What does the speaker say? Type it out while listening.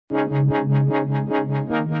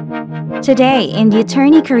Today, in the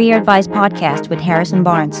Attorney Career Advice podcast with Harrison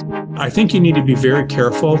Barnes. I think you need to be very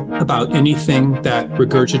careful about anything that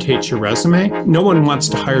regurgitates your resume. No one wants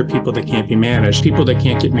to hire people that can't be managed. People that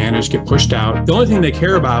can't get managed get pushed out. The only thing they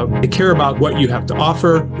care about what you have to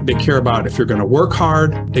offer. They care about if you're going to work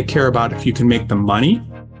hard. They care about if you can make them money.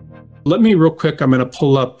 Let me real quick, I'm going to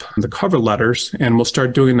pull up the cover letters and we'll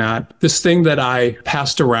start doing that. This thing that I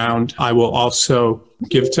passed around, I will also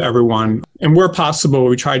give to everyone. And where possible,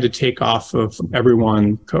 we tried to take off of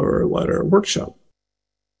everyone cover letter workshop.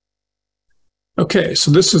 Okay, so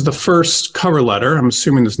this is the first cover letter. I'm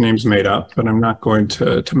assuming this name's made up, but I'm going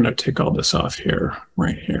to take all this off here,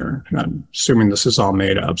 right here. And I'm assuming this is all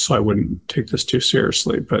made up, so I wouldn't take this too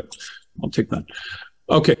seriously, but I'll take that.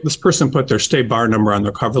 Okay, this person put their state bar number on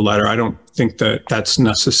their cover letter. I don't think that that's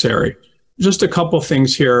necessary. Just a couple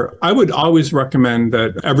things here. I would always recommend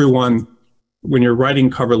that everyone, when you're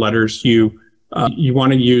writing cover letters, you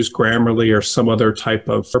want to use Grammarly or some other type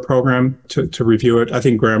of program to review it. I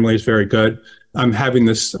think Grammarly is very good. I'm having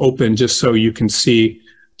this open just so you can see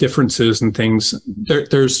differences and things.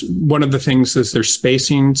 There's one of the things is there's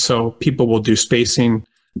spacing. So people will do spacing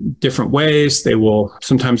different ways.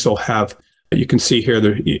 Sometimes they'll have, you can see here,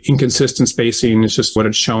 the inconsistent spacing is just what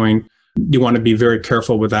it's showing. You want to be very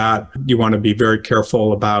careful with that. You want to be very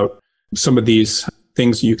careful about some of these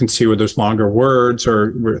things you can see where there's longer words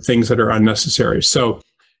or things that are unnecessary. So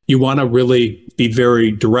you want to really be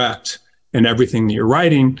very direct in everything that you're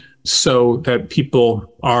writing so that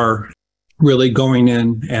people are really going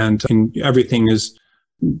in and everything is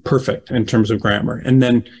perfect in terms of grammar. And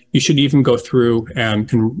then you should even go through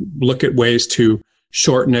and look at ways to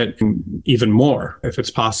shorten it even more if it's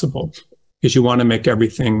possible, because you want to make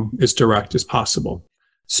everything as direct as possible.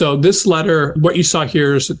 So this letter, what you saw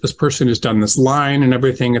here is that this person has done this line and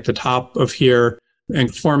everything at the top of here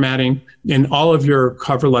and formatting. In all of your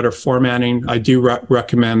cover letter formatting, I do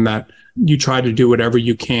recommend that you try to do whatever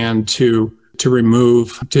you can to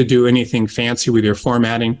do anything fancy with your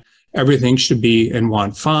formatting. Everything should be in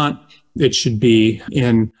one font. You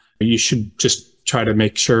should just try to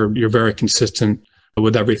make sure you're very consistent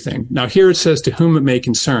with everything. Now here it says, to whom it may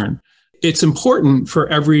concern. It's important for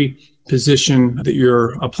every position that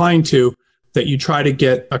you're applying to that you try to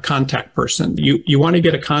get a contact person. You want to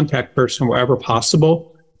get a contact person wherever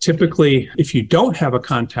possible. Typically, if you don't have a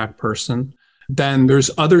contact person, then there's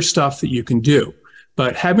other stuff that you can do.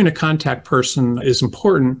 But having a contact person is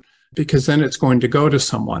important because then it's going to go to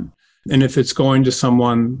someone. And if it's going to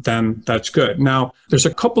someone, then that's good. Now, there's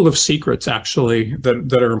a couple of secrets, actually,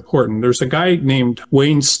 that are important. There's a guy named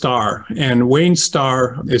Wayne Starr, and Wayne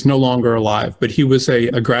Starr is no longer alive, but he was a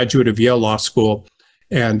graduate of Yale Law School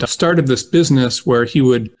and started this business where he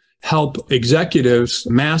would help executives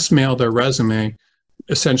mass mail their resume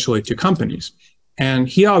essentially to companies. And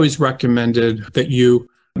he always recommended that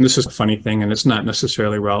and this is a funny thing, and it's not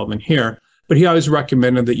necessarily relevant here, but he always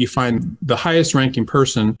recommended that you find the highest ranking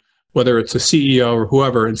person, whether it's a CEO or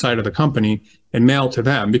whoever inside of the company, and mail to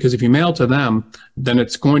them. Because if you mail to them, then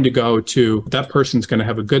it's going to go to, that person's going to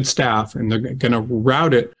have a good staff and they're going to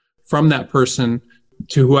route it from that person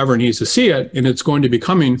to whoever needs to see it. And it's going to be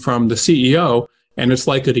coming from the CEO and it's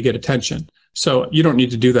likely to get attention. So you don't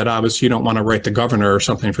need to do that. Obviously, you don't want to write the governor or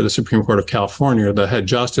something for the Supreme Court of California or the head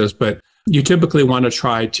justice, but you typically want to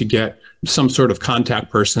try to get some sort of contact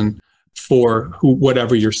person for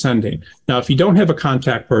whatever you're sending. Now, if you don't have a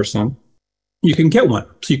contact person, you can get one.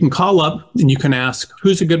 So you can call up and you can ask,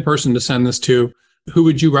 who's a good person to send this to? Who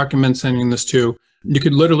would you recommend sending this to? You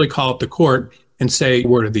could literally call up the court and say,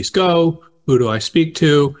 where do these go? Who do I speak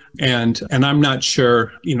to? And I'm not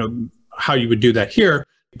sure, how you would do that here,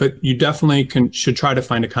 but you definitely should try to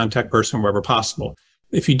find a contact person wherever possible.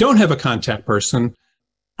 If you don't have a contact person,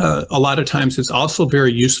 a lot of times it's also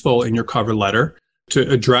very useful in your cover letter to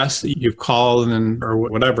address that you've called or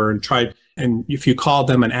whatever and if you call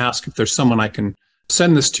them and ask if there's someone I can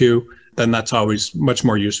send this to, then that's always much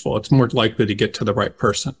more useful. It's more likely to get to the right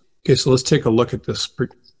person. Okay, so let's take a look at this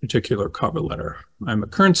particular cover letter. I'm a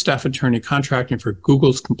current staff attorney contracting for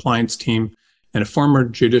Google's compliance team and a former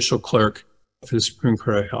judicial clerk for the Supreme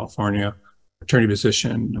Court of California attorney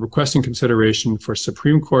position, requesting consideration for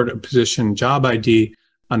Supreme Court position job ID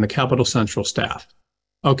on the Capitol Central staff.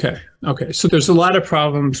 Okay. So there's a lot of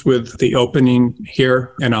problems with the opening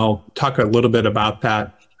here, and I'll talk a little bit about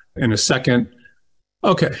that in a second.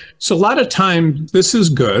 Okay. So a lot of time, this is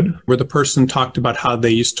good, where the person talked about how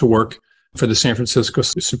they used to work for the San Francisco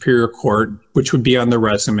Superior Court, which would be on the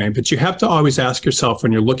resume. But you have to always ask yourself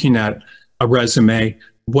when you're looking at a resume,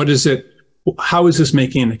 what is it how is this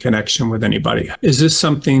making a connection with anybody? Is this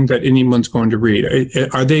something that anyone's going to read?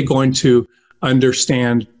 Are they going to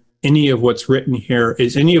understand any of what's written here?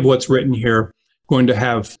 Is any of what's written here going to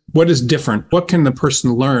have, what is different? What can the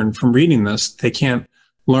person learn from reading this they can't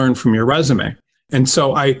learn from your resume? And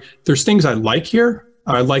so there's things I like here.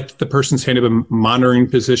 I like that the person's saying I've been monitoring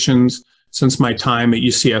positions since my time at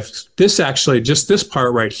UCF. This actually, just this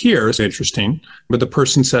part right here is interesting, but the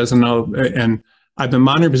person says, and I've been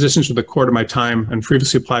monitoring positions for the quarter of my time and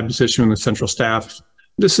previously applied position in the central staff.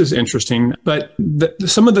 This is interesting, but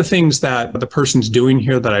some of the things that the person's doing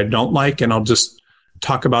here that I don't like, and I'll just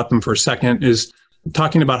talk about them for a second, is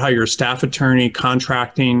talking about how you're a staff attorney,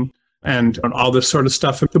 contracting, and all this sort of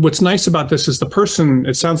stuff. What's nice about this is the person,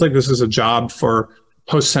 it sounds like this is a job for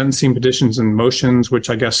post-sentencing petitions and motions, which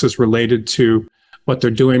I guess is related to what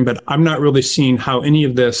they're doing, but I'm not really seeing how any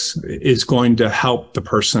of this is going to help the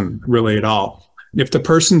person really at all. If the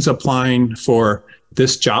person's applying for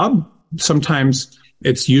this job, sometimes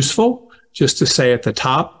it's useful just to say at the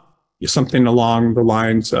top something along the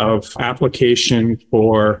lines of application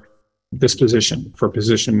for this position,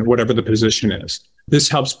 whatever the position is. This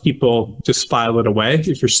helps people just file it away.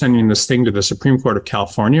 If you're sending this thing to the Supreme Court of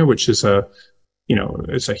California, which is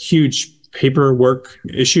it's a huge paperwork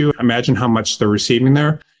issue. Imagine how much they're receiving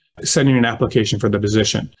there, sending an application for the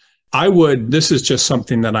position. This is just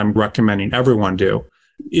something that I'm recommending everyone do.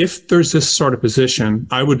 If there's this sort of position,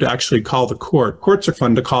 I would actually call the court. Courts are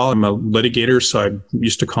fun to call. I'm a litigator, so I'm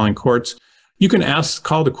used to calling courts. You can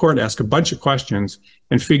call the court, ask a bunch of questions,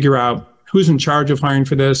 and figure out who's in charge of hiring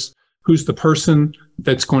for this, who's the person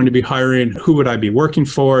that's going to be hiring, who would I be working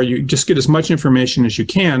for. You just get as much information as you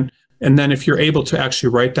can. And then if you're able to actually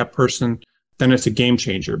write that person, then it's a game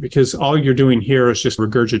changer, because all you're doing here is just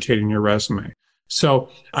regurgitating your resume. So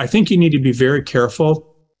I think you need to be very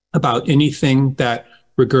careful about anything that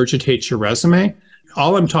regurgitates your resume.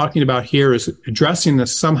 All I'm talking about here is addressing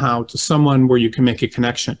this somehow to someone where you can make a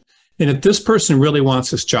connection. And if this person really wants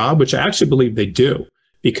this job, which I actually believe they do,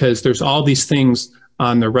 because there's all these things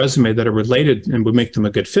on their resume that are related and would make them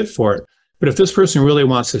a good fit for it. But if this person really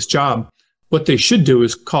wants this job, what they should do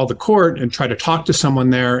is call the court and try to talk to someone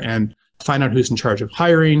there and find out who's in charge of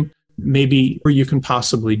hiring, maybe where you can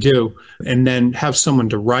possibly do, and then have someone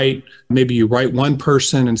to write. Maybe you write one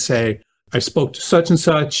person and say, I spoke to such and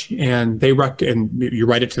such, and and you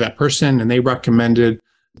write it to that person, and they recommended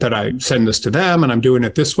that I send this to them, and I'm doing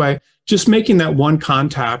it this way. Just making that one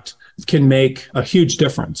contact can make a huge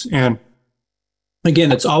difference. And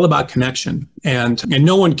again, it's all about connection. And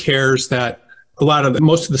no one cares that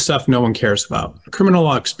most of the stuff no one cares about. Criminal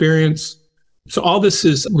law experience. So all this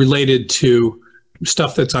is related to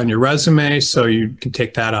stuff that's on your resume, so you can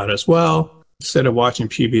take that out as well. Instead of watching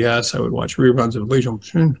PBS, I would watch reruns of Legal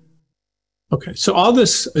Machine. Okay, so all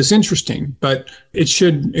this is interesting, but it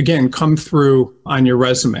should, again, come through on your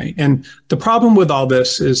resume. And the problem with all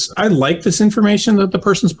this is I like this information that the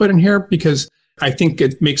person's put in here because I think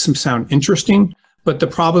it makes them sound interesting. But the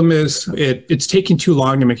problem is it's taking too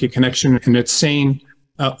long to make a connection, and it's saying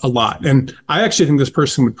a lot. And I actually think this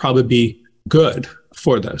person would probably be good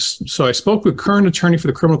for this. So I spoke with current attorney for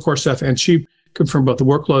the criminal court staff, and she confirmed both the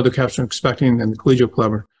workload the captain expecting and the collegial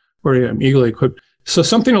club where I'm eagerly equipped. So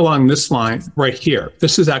something along this line right here,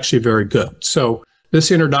 this is actually very good. So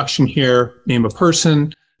this introduction here, name a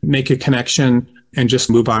person, make a connection, and just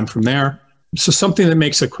move on from there. So something that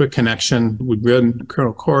makes a quick connection would be in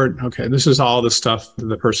criminal court. Okay, this is all the stuff that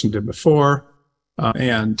the person did before.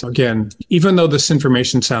 And again, even though this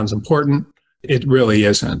information sounds important, it really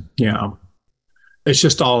isn't. It's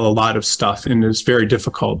just a lot of stuff, and it's very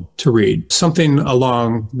difficult to read. Something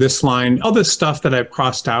along this line, all this stuff that I've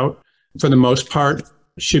crossed out, for the most part,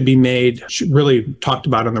 should really talked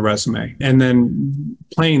about on the resume. And then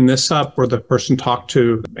playing this up where the person talked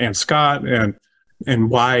to Ann Scott and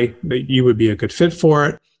why you would be a good fit for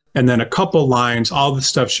it. And then a couple lines, all the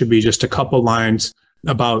stuff should be just a couple lines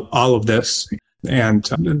about all of this. And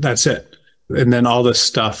that's it. And then all this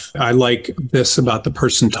stuff, I like this about the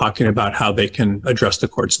person talking about how they can address the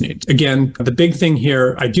court's needs. Again, the big thing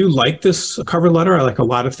here, I do like this cover letter. I like a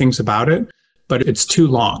lot of things about it, but it's too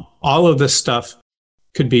long. All of this stuff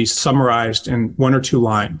could be summarized in one or two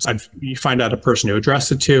lines. You find out a person to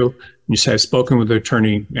address it to, and you say, I've spoken with the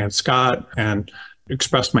attorney Ann Scott and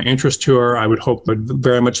expressed my interest to her. I would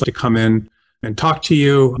very much like to come in and talk to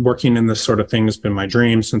you. Working in this sort of thing has been my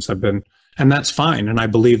dream since and that's fine. And I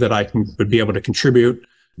believe that would be able to contribute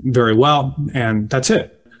very well. And that's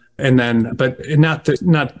it. And then, but not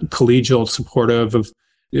collegial, supportive of,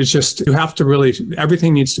 it's just, you have to really,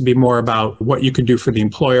 everything needs to be more about what you can do for the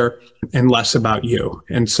employer and less about you.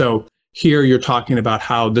 And so here you're talking about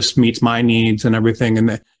how this meets my needs and everything.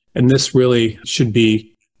 And this really should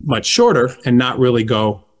be much shorter and not really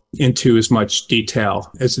go into as much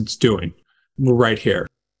detail as it's doing right here.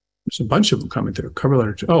 There's a bunch of them coming through. Cover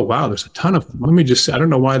letter. Oh, wow. There's a ton of them. Let me just, I don't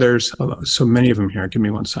know why there's so many of them here. Give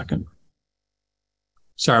me 1 second.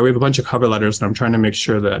 Sorry, we have a bunch of cover letters and I'm trying to make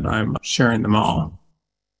sure that I'm sharing them all.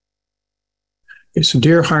 Okay, so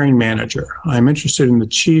dear hiring manager, I'm interested in the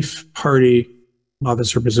chief party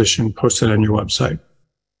officer position posted on your website.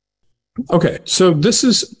 Okay, so this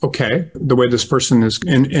is okay, the way this person is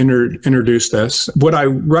introduced this. What I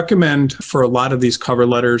recommend for a lot of these cover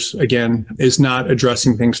letters, again, is not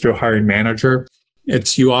addressing things to a hiring manager.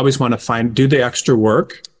 It's you always want to do the extra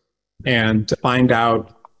work and find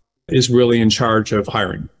out is really in charge of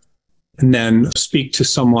hiring. And then speak to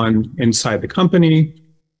someone inside the company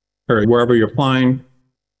or wherever you're applying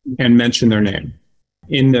and mention their name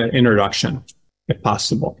in the introduction, if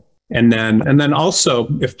possible. And then also,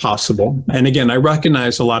 if possible, and again, I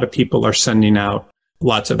recognize a lot of people are sending out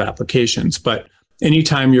lots of applications, but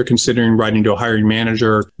anytime you're considering writing to a hiring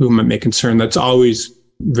manager whom it may concern, that's always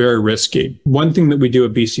very risky. One thing that we do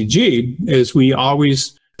at BCG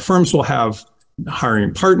is firms will have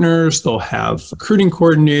hiring partners, they'll have recruiting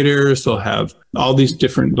coordinators, they'll have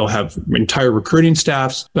they'll have entire recruiting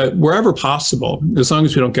staffs, but wherever possible, as long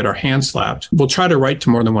as we don't get our hands slapped, we'll try to write to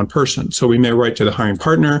more than one person. So we may write to the hiring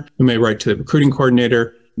partner, we may write to the recruiting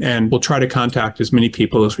coordinator, and we'll try to contact as many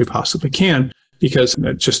people as we possibly can because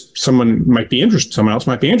just someone might be interested, someone else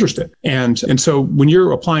might be interested. And so when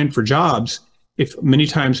you're applying for jobs,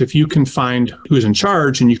 if you can find who's in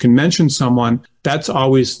charge and you can mention someone, that's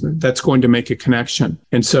going to make a connection.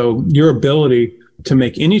 And so your ability to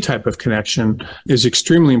make any type of connection is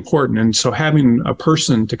extremely important. And so having a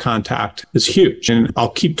person to contact is huge. And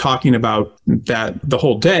I'll keep talking about that the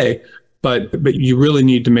whole day, but you really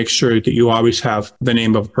need to make sure that you always have the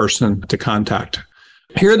name of a person to contact.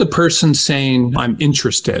 Here the person saying, I'm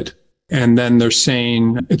interested. And then they're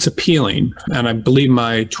saying it's appealing. And I believe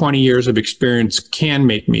my 20 years of experience can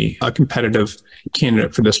make me a competitive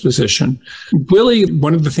candidate for this position. Really,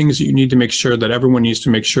 one of the things that you need to make sure that everyone needs to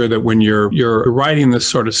make sure that when you're writing this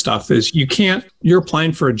sort of stuff is you're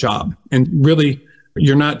applying for a job. And really,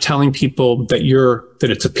 you're not telling people that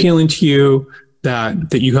it's appealing to you, that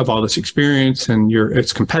you have all this experience and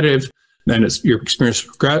it's competitive. Then your experience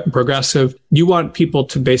progressive. You want people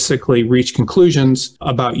to basically reach conclusions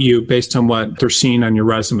about you based on what they're seeing on your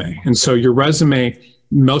resume. And so your resume,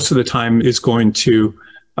 most of the time, is going to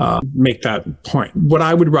make that point. What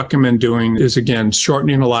I would recommend doing is, again,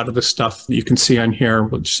 shortening a lot of the stuff that you can see on here.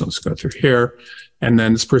 Let's go through here. And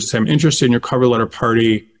then this person saying, I'm interested in your cover letter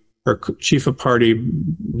party or chief of party,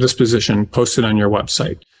 this position posted on your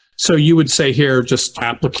website. So you would say here, just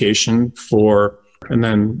application for, and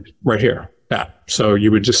then right here, that. So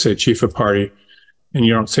you would just say chief of party, and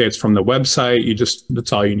you don't say it's from the website.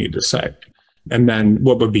 That's all you need to say. And then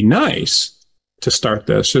what would be nice to start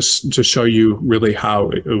this, just to show you really how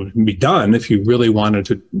it would be done if you really wanted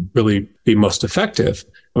to really be most effective,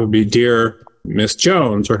 it would be, dear Miss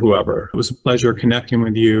Jones or whoever, it was a pleasure connecting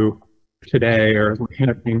with you today or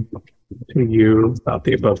connecting to you about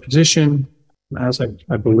the above position. As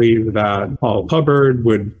I believe that Paul Hubbard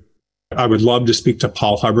I would love to speak to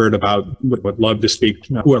Paul Hubbard would love to speak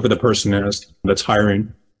to whoever the person is that's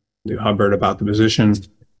hiring Hubbard about the position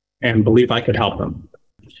and believe I could help him.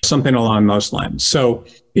 Something along those lines. So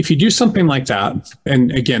if you do something like that,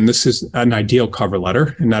 and again, this is an ideal cover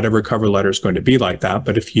letter, and not every cover letter is going to be like that,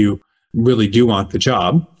 but if you really do want the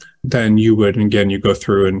job, then you would, again, you go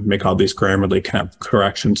through and make all these grammarly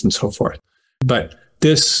corrections and so forth. But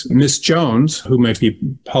this Miss Jones, who might be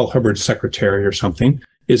Paul Hubbard's secretary or something,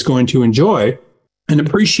 is going to enjoy and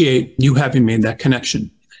appreciate you having made that connection.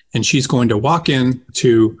 And she's going to walk in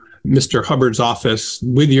to Mr. Hubbard's office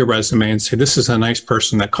with your resume and say, this is a nice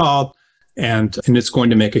person that called, and it's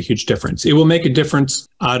going to make a huge difference. It will make a difference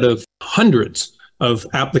out of hundreds of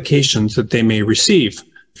applications that they may receive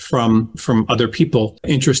from other people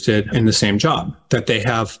interested in the same job that they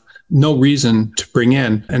have no reason to bring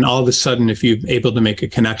in. And all of a sudden, if you're able to make a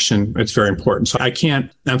connection, it's very important. So I can't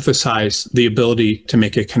emphasize the ability to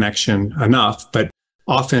make a connection enough, but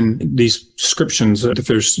often these descriptions, if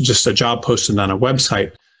there's just a job posted on a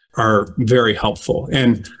website, are very helpful.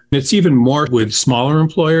 And it's even more with smaller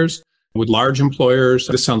employers. With large employers,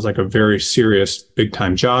 this sounds like a very serious, big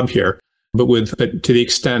time job here, but to the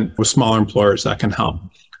extent with smaller employers, that can help.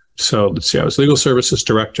 So let's see, I was legal services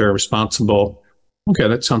director, responsible. Okay,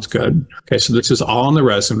 that sounds good. Okay, so this is all on the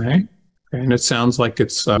resume, and it sounds like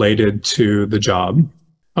it's related to the job.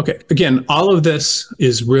 Okay, again, all of this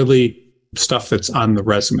is really stuff that's on the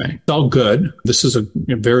resume. It's all good. This is a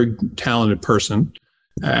very talented person.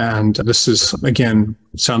 And this is, again,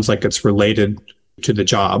 sounds like it's related to the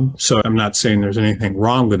job. So I'm not saying there's anything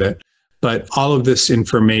wrong with it, but all of this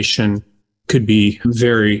information could be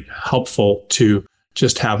very helpful to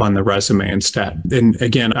just have on the resume instead. And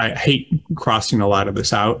again, I hate crossing a lot of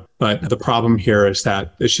this out, but the problem here is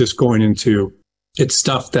that it's just going into, it's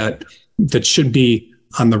stuff that should be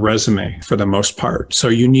on the resume for the most part. So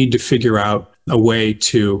you need to figure out a way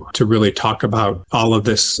to really talk about all of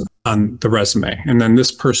this on the resume. And then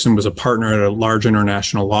this person was a partner at a large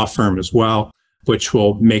international law firm as well, which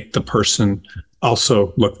will make the person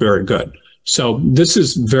also look very good. So this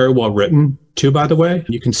is very well written too, by the way.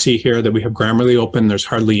 You can see here that we have Grammarly open. There's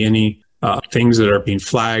hardly any things that are being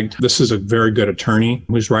flagged. This is a very good attorney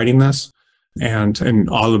who's writing this, and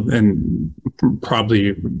probably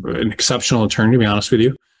an exceptional attorney, to be honest with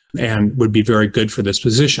you, and would be very good for this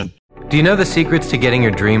position. Do you know the secrets to getting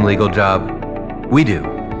your dream legal job? We do.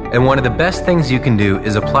 And one of the best things you can do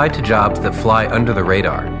is apply to jobs that fly under the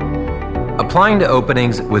radar. Applying to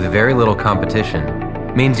openings with very little competition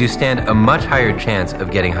means you stand a much higher chance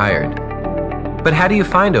of getting hired. But how do you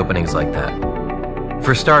find openings like that?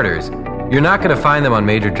 For starters, you're not going to find them on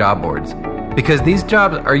major job boards, because these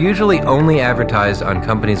jobs are usually only advertised on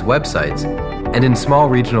companies' websites and in small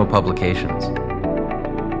regional publications.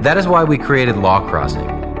 That is why we created Law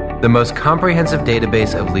Crossing, the most comprehensive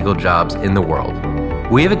database of legal jobs in the world.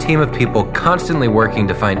 We have a team of people constantly working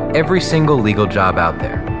to find every single legal job out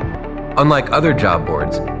there. Unlike other job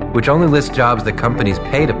boards, which only list jobs that companies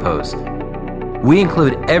pay to post, we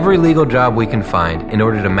include every legal job we can find in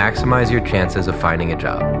order to maximize your chances of finding a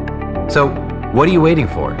job. So, what are you waiting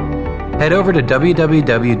for? Head over to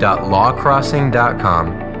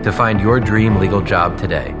www.lawcrossing.com to find your dream legal job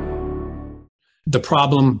today. The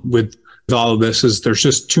problem with all of this is there's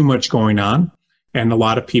just too much going on, and a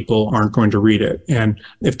lot of people aren't going to read it. And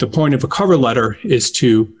if the point of a cover letter is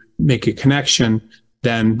to make a connection,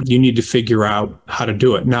 then you need to figure out how to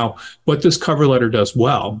do it. Now, what this cover letter does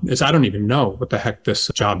well is, I don't even know what the heck this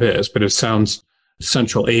job is, but it sounds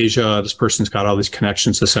Central Asia. This person's got all these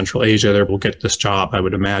connections to Central Asia. They will get this job, I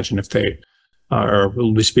would imagine, if they are at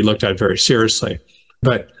least be looked at very seriously.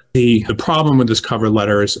 But the problem with this cover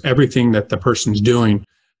letter is everything that the person's doing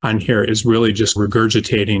on here is really just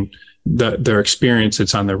regurgitating their experience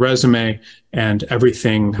that's on their resume, and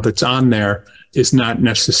everything that's on there is not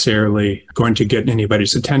necessarily going to get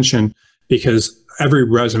anybody's attention, because every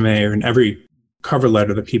resume and every cover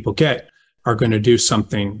letter that people get are going to do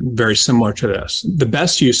something very similar to this. The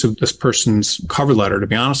best use of this person's cover letter, to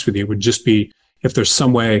be honest with you, would just be if there's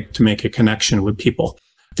some way to make a connection with people.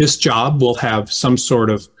 This job will have some sort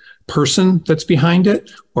of person that's behind it,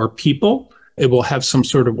 or people. It will have some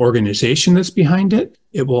sort of organization that's behind it.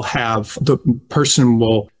 It will have, the person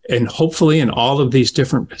will, and hopefully in all of these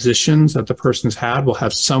different positions that the person's had, will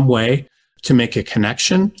have some way to make a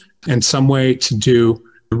connection and some way to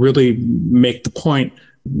really make the point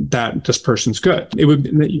that this person's good. It would,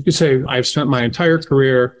 you could say, I've spent my entire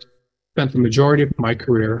career, spent the majority of my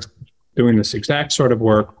career doing this exact sort of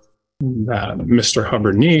work that Mr.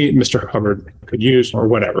 Hubbard could use, or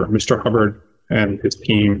whatever. Mr. Hubbard and his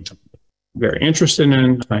team very interested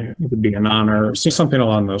in. It would be an honor, something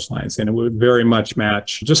along those lines. And it would very much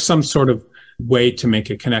match just some sort of way to make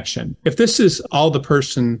a connection. If this is all the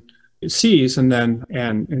person sees and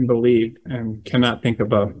believe and cannot think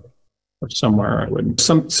of somewhere, I wouldn't.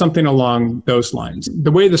 Something along those lines.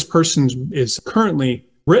 The way this person is currently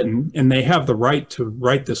written, and they have the right to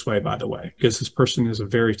write this way, by the way, because this person is a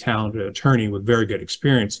very talented attorney with very good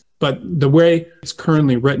experience. But the way it's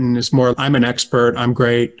currently written is more, I'm an expert, I'm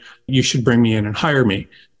great, you should bring me in and hire me.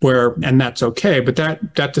 And that's okay. But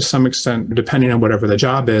that to some extent, depending on whatever the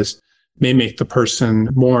job is, may make the person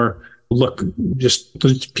more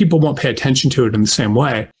people won't pay attention to it in the same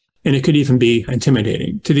way. And it could even be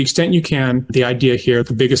intimidating. To the extent you can, the idea here,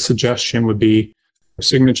 the biggest suggestion would be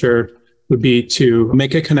signature, would be to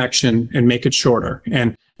make a connection and make it shorter.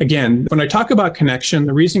 And again, when I talk about connection,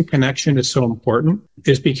 the reason connection is so important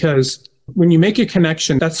is because when you make a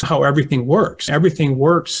connection, that's how everything works. Everything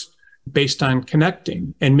works based on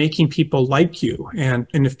connecting and making people like you. And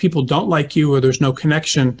if people don't like you or there's no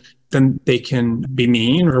connection, then they can be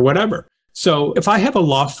mean or whatever. So if I have a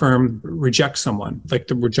law firm reject someone, like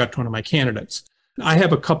to reject one of my candidates, I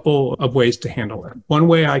have a couple of ways to handle it. One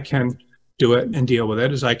way I can do it and deal with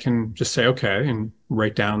it is I can just say, okay, and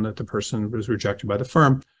write down that the person was rejected by the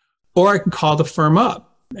firm. Or I can call the firm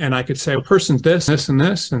up and I could say, well, person's this, and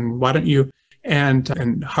this, and why don't you,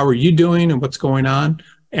 and how are you doing and what's going on?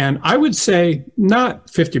 And I would say not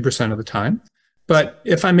 50% of the time, But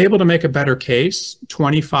if I'm able to make a better case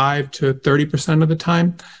 25 to 30% of the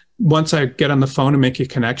time, once I get on the phone and make a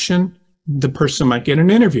connection, the person might get an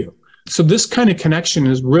interview. So this kind of connection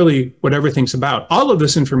is really what everything's about. All of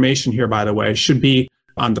this information here, by the way, should be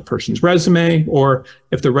on the person's resume, or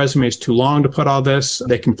if the resume is too long to put all this,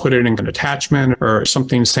 they can put it in an attachment or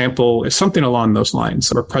something sample, something along those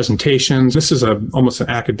lines, or presentations. This is almost an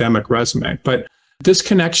academic resume, but this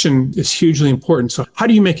connection is hugely important. So how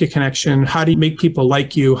do you make a connection? How do you make people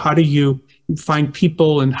like you? How do you find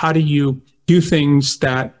people, and how do you do things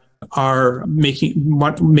that are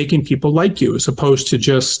making people like you, as opposed to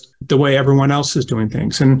just the way everyone else is doing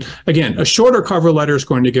things? And again, a shorter cover letter is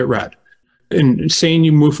going to get read. And saying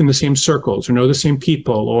you move in the same circles or know the same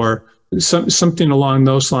people or something along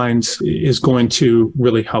those lines is going to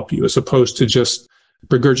really help you, as opposed to just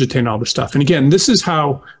regurgitating all the stuff. And again, this is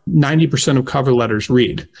how 90% of cover letters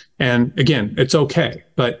read. And again, it's okay.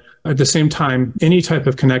 But at the same time, any type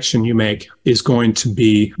of connection you make is going to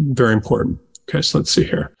be very important. Okay, so let's see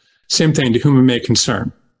here. Same thing, to whom it may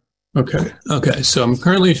concern. Okay, so I'm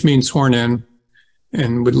currently being sworn in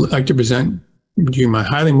and would like to present you my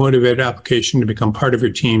highly motivated application to become part of your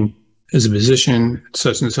team as a physician,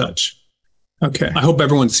 such and such. Okay, I hope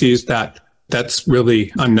everyone sees that that's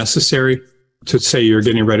really unnecessary to say you're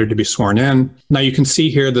getting ready to be sworn in. Now you can see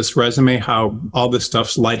here this resume, how all this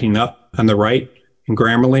stuff's lighting up on the right in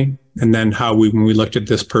Grammarly, and then how when we looked at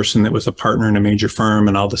this person that was a partner in a major firm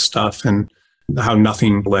and all this stuff, and how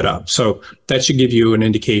nothing lit up. So that should give you an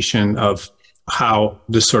indication of how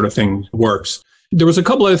this sort of thing works. There was a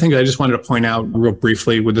couple other things I just wanted to point out real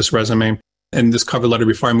briefly with this resume and this cover letter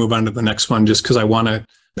before I move on to the next one, just because I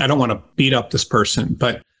don't want to beat up this person.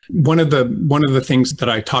 But one of the things that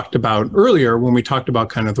I talked about earlier when we talked about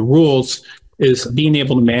kind of the rules is being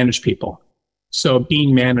able to manage people. So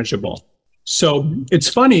being manageable. So it's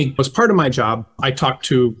funny, as part of my job, I talk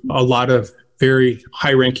to a lot of very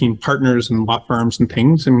high-ranking partners and law firms and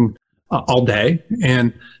things and all day.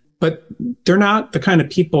 But they're not the kind of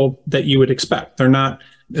people that you would expect. They're not,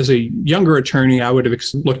 as a younger attorney, I would have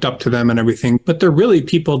looked up to them and everything, but they're really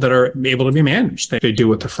people that are able to be managed. They do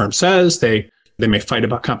what the firm says. They may fight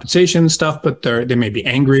about compensation and stuff, but they may be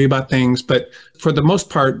angry about things. But for the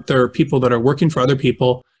most part, they're people that are working for other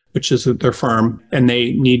people, which is their firm, and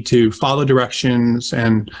they need to follow directions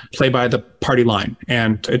and play by the party line.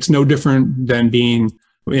 And it's no different than being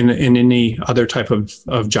in any other type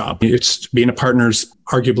of job. It's being a partner's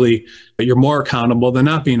arguably you're more accountable than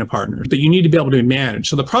not being a partner, but you need to be able to manage.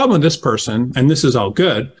 So the problem with this person, and this is all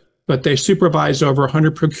good, but they supervised over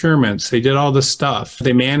 100 procurements. They did all this stuff.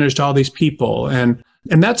 They managed all these people, and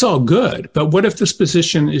that's all good. But what if this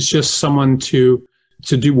position is just someone to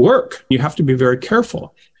do work? You have to be very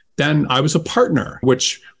careful. Then I was a partner,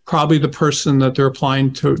 which probably the person that they're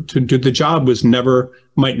applying to do the job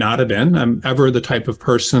might not have been. I'm ever the type of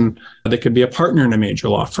person that could be a partner in a major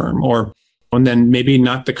law firm, and then maybe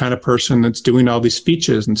not the kind of person that's doing all these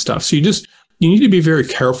speeches and stuff. So you need to be very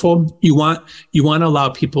careful. You want to allow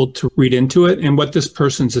people to read into it and what this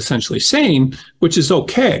person's essentially saying, which is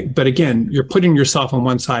okay. But again, you're putting yourself on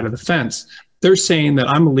one side of the fence. They're saying that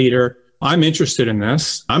I'm a leader. I'm interested in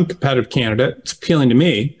this. I'm a competitive candidate. It's appealing to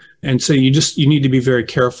me. And so you need to be very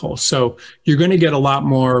careful. So you're going to get a lot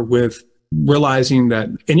more with realizing that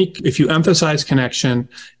if you emphasize connection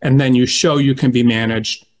and then you show you can be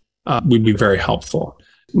managed, would be very helpful.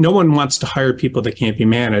 No one wants to hire people that can't be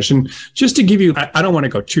managed. And just to give you, I don't want to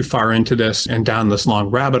go too far into this and down this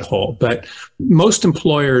long rabbit hole, but most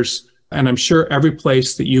employers, and I'm sure every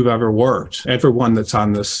place that you've ever worked, everyone that's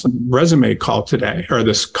on this resume call today or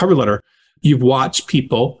this cover letter, you've watched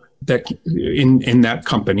people that in that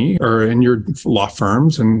company or in your law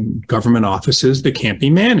firms and government offices that can't be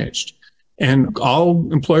managed. And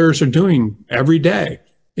all employers are doing every day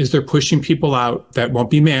is they're pushing people out that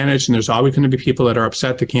won't be managed. And there's always going to be people that are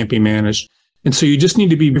upset that can't be managed. And so you just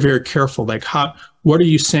need to be very careful. Like, what are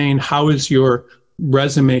you saying? How is your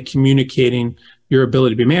resume communicating your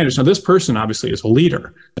ability to be managed? Now, this person obviously is a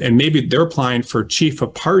leader, and maybe they're applying for chief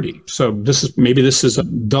of party. So this is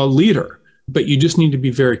the leader. But you just need to be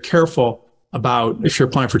very careful about if you're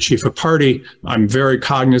applying for chief of party. I'm very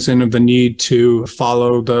cognizant of the need to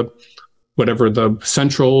follow the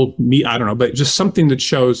central, I don't know, but just something that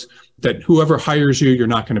shows that whoever hires you, you're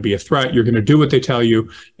not going to be a threat. You're going to do what they tell you,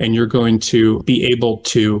 and you're going to be able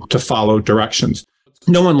to follow directions.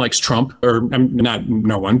 No one likes Trump, or not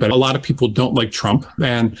no one, but a lot of people don't like Trump,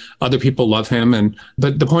 and other people love him.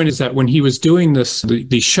 But the point is that when he was doing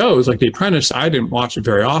these shows like The Apprentice, I didn't watch it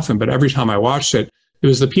very often, but every time I watched it, it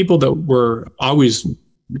was the people that were always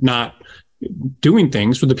not doing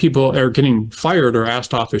things were the people that are getting fired or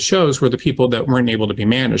asked off of shows were the people that weren't able to be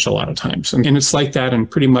managed a lot of times. And it's like that in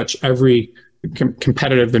pretty much every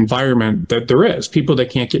competitive environment that there is. People that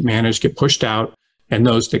can't get managed get pushed out, and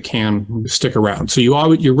those that can stick around. So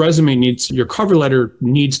your resume your cover letter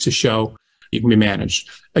needs to show you can be managed.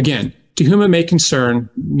 Again, to whom it may concern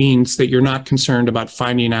means that you're not concerned about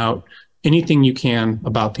finding out anything you can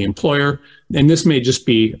about the employer. And this may just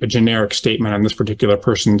be a generic statement on this particular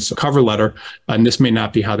person's cover letter, and this may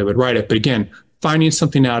not be how they would write it. But again, finding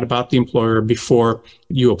something out about the employer before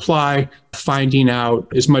you apply, finding out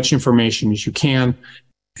as much information as you can,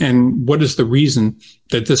 and what is the reason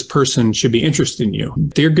that this person should be interested in you.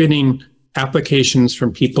 They're getting applications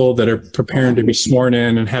from people that are preparing to be sworn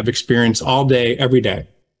in and have experience all day, every day.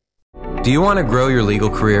 Do you want to grow your legal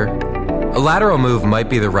career? A lateral move might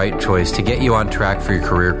be the right choice to get you on track for your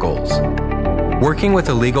career goals. Working with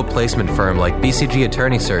a legal placement firm like BCG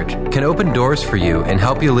Attorney Search can open doors for you and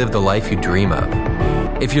help you live the life you dream of.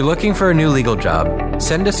 If you're looking for a new legal job,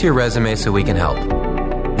 send us your resume so we can help.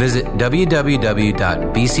 Visit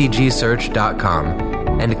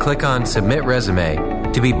www.bcgsearch.com and click on Submit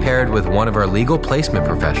Resume to be paired with one of our legal placement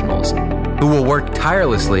professionals who will work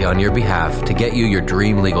tirelessly on your behalf to get you your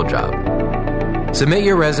dream legal job. Submit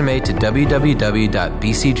your resume to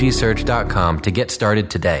www.bcgsearch.com to get started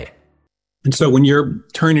today. And so when you're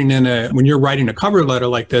writing a cover letter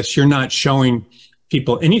like this, you're not showing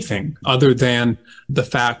people anything other than the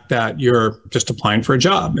fact that you're just applying for a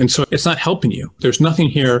job. And so it's not helping you. There's nothing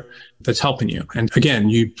here that's helping you. And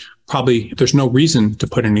again, there's no reason to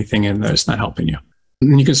put anything in that it's not helping you.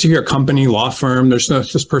 And you can see here, company, law firm,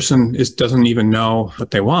 this person doesn't even know what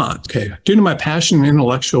they want. Okay. Due to my passion and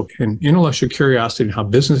intellectual curiosity in how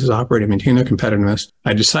businesses operate and maintain their competitiveness,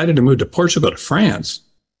 I decided to move to Portugal to France.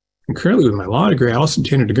 And currently with my law degree, I also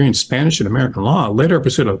obtained a degree in Spanish and American law. Later, I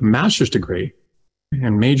pursued a master's degree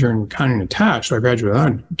and major in accounting and tax. So I graduated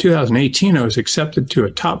in 2018. I was accepted to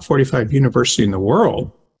a top 45 university in the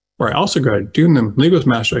world, where I also graduated doing the legal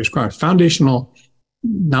master's degree, foundational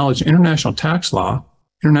knowledge in international tax law,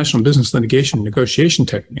 international business litigation, and negotiation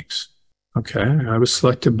techniques. Okay. I was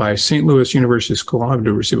selected by St. Louis University School of Law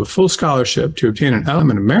to receive a full scholarship to obtain an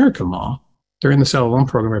LLM in American law. During this LLM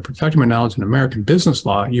program, I perfected my knowledge in American business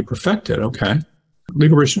law. You perfected. Okay.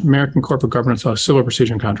 Legal, American corporate governance law, civil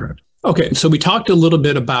procedure and contract. Okay. So we talked a little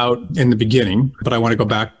bit about in the beginning, but I want to go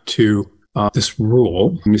back to this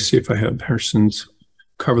rule. Let me see if I have Harrison's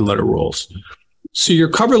cover letter rules. So your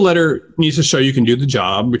cover letter needs to show you can do the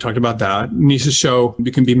job. We talked about that. It needs to show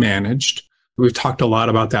you can be managed. We've talked a lot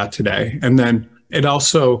about that today. And then it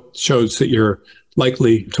also shows that you're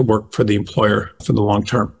likely to work for the employer for the long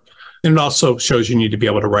term. And it also shows you need to be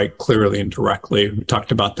able to write clearly and directly. We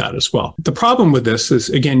talked about that as well. The problem with this is,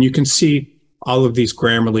 again, you can see all of these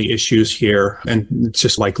Grammarly issues here, and it's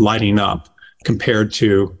just like lighting up compared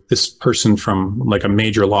to this person from like a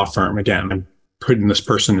major law firm. Again, I'm putting this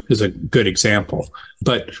person as a good example.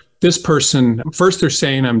 But this person, first they're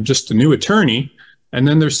saying, I'm just a new attorney. And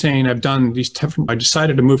then they're saying, I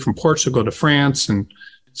decided to move from Portugal to France. And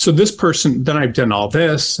so this person, then I've done all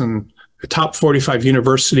this, and the top 45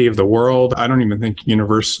 university of the world. I don't even think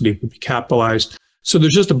university would be capitalized. So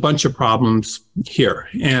there's just a bunch of problems here.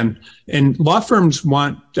 And law firms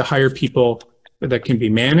want to hire people that can be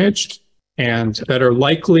managed and that are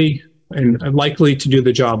likely to do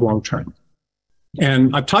the job long term.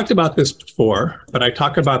 And I've talked about this before, but I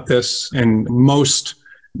talk about this in most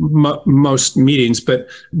meetings, but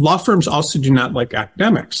law firms also do not like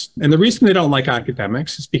academics. And the reason they don't like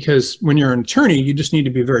academics is because when you're an attorney, you just need to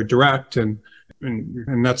be very direct and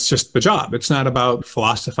that's just the job. It's not about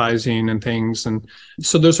philosophizing and things. And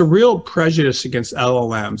so there's a real prejudice against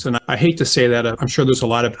LLMs. And I hate to say that. I'm sure there's a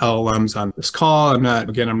lot of LLMs on this call. I'm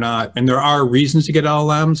not. And there are reasons to get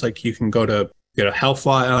LLMs. Like you can go to get a health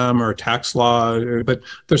law LLM or a tax law, but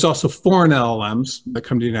there's also foreign LLMs that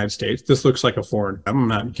come to the United States. This looks like a foreign. I'm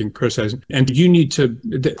not criticizing. And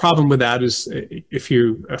the problem with that is if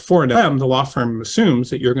you're a foreign LLM, the law firm assumes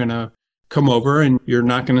that you're going to come over and you're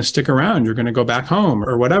not going to stick around. You're going to go back home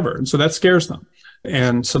or whatever. And so that scares them.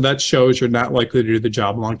 And so that shows you're not likely to do the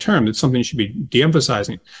job long term. It's something you should be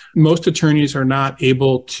de-emphasizing. Most attorneys are not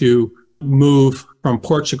able to move from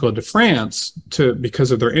Portugal to France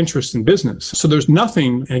because of their interest in business. So there's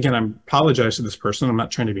nothing, and again, I apologize to this person. I'm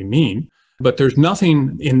not trying to be mean, but there's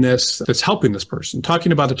nothing in this that's helping this person.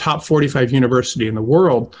 Talking about the top 45 university in the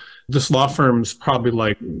world, this law firm's probably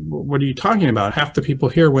like, what are you talking about? Half the people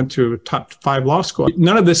here went to top 5 law school.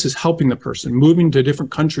 None of this is helping the person. Moving to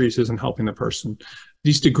different countries isn't helping the person.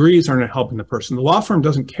 These degrees aren't helping the person. The law firm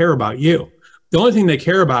doesn't care about you. The only thing they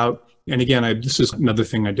care about and again, this is another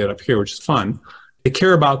thing I did up here, which is fun. They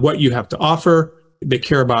care about what you have to offer. They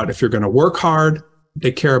care about if you're going to work hard.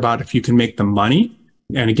 They care about if you can make them money.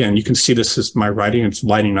 And again, you can see this is my writing. It's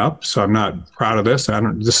lighting up. So I'm not proud of this.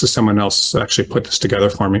 This is someone else that actually put this together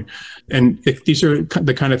for me. And these are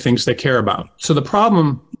the kind of things they care about. So the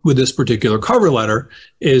problem with this particular cover letter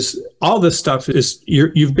is all this stuff is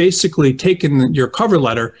you've basically taken your cover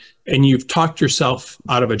letter and you've talked yourself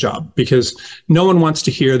out of a job, because no one wants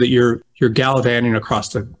to hear that you're gallivanting across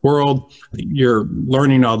the world, you're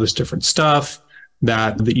learning all this different stuff,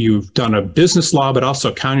 that you've done a business law, but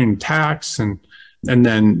also accounting and tax, and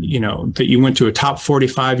then, that you went to a top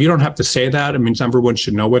 45. You don't have to say that. It means everyone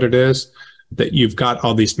should know what it is, that you've got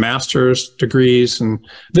all these master's degrees. And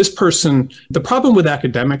this person, the problem with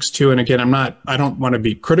academics too, and again, I don't want to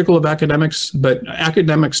be critical of academics, but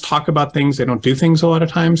academics talk about things, they don't do things a lot of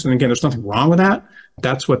times. And again, there's nothing wrong with that.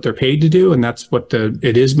 That's what they're paid to do. And that's what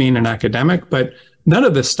it is being an academic. But none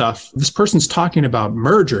of this stuff, this person's talking about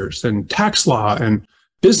mergers and tax law and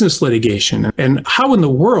business litigation, and how in the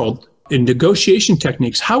world, in negotiation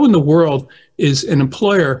techniques, how in the world is an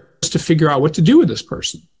employer supposed to figure out what to do with this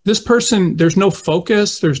person? This person, there's no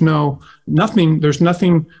focus, there's no reason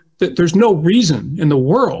in the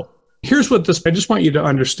world. Here's what I just want you to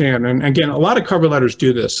understand. And again, a lot of cover letters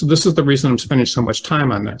do this. So this is the reason I'm spending so much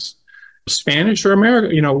time on this. Spanish or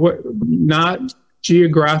American, not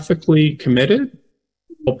geographically committed,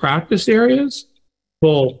 full practice areas,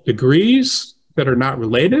 full degrees that are not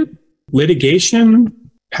related, litigation,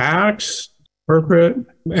 tax, corporate,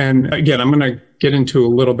 and again, I'm going to get into a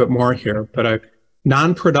little bit more here, but a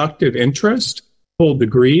non-productive interest, full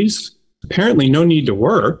degrees, apparently no need to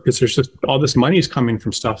work because there's just all this money is coming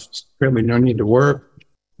from stuff. Apparently no need to work,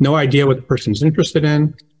 no idea what the person's interested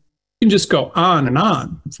in. You can just go on and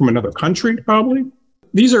on, from another country, probably.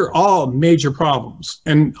 These are all major problems.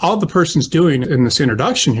 And all the person's doing in this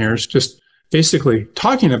introduction here is just basically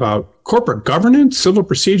talking about corporate governance, civil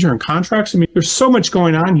procedure, and contracts. I mean, there's so much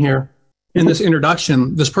going on here in this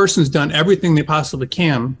introduction. This person's done everything they possibly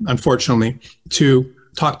can, unfortunately, to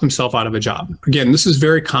talk themselves out of a job. Again, this is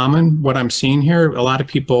very common, what I'm seeing here. A lot of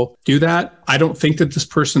people do that. I don't think that this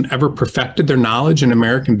person ever perfected their knowledge in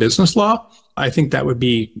American business law. I think that would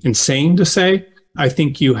be insane to say. I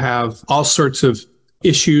think you have all sorts of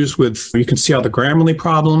issues with, you can see all the Grammarly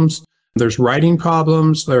problems. There's writing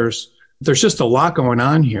problems. There's just a lot going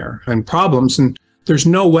on here and problems. And there's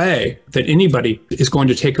no way that anybody is going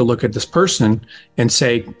to take a look at this person and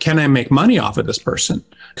say, can I make money off of this person?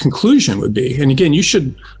 Conclusion would be, and again, you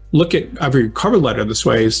should look at every cover letter this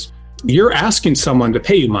way, is you're asking someone to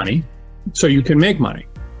pay you money so you can make money,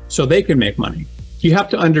 so they can make money. You have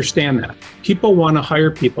to understand that. People want to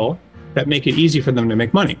hire people that make it easy for them to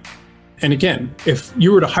make money. And again, if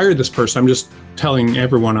you were to hire this person, I'm just telling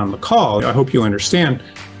everyone on the call, I hope you understand,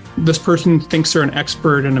 this person thinks they're an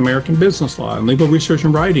expert in American business law and legal research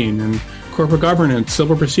and writing and corporate governance,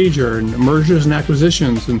 civil procedure, and mergers and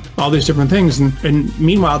acquisitions, and all these different things. And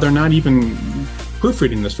meanwhile, they're not even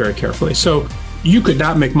proofreading this very carefully. So you could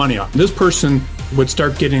not make money off. This person would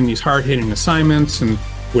start getting these hard-hitting assignments and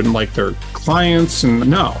wouldn't like their clients, and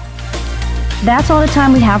no. That's all the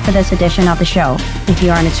time we have for this edition of the show. If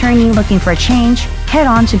you are an attorney looking for a change, head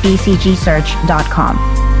on to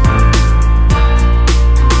bcgsearch.com.